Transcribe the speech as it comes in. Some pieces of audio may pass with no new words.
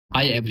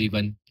Hi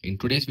everyone, in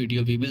today's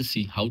video we will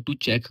see how to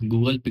check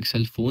Google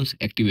Pixel phone's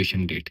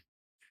activation date.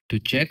 To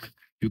check,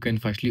 you can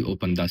firstly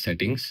open the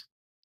settings.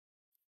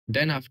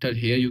 Then after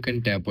here you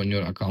can tap on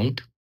your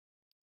account.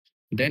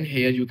 Then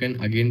here you can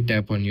again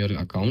tap on your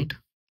account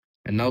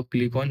and now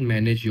click on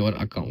manage your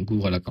account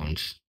Google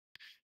accounts.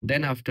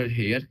 Then after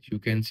here you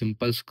can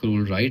simple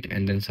scroll right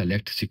and then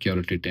select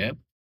security tab.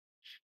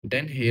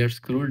 Then here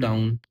scroll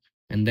down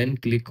and then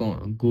click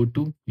on go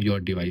to your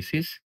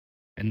devices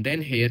and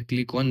then here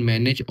click on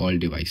manage all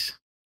device.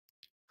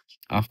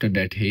 After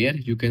that here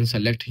you can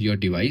select your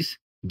device,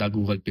 the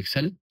Google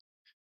Pixel,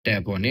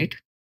 tap on it,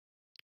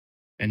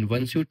 and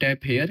once you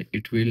tap here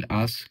it will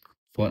ask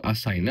for a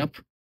sign up.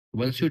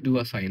 Once you do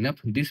a sign up,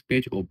 this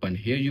page open.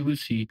 Here you will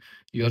see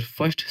your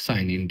first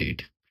sign in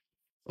date.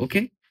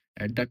 Okay,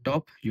 at the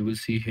top you will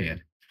see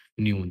here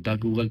new the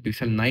Google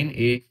Pixel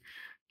 9a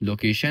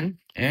location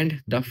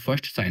and the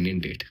first sign in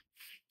date.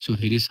 So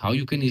here is how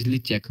you can easily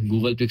check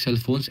Google Pixel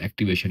phone's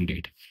activation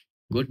date.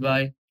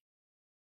 Goodbye.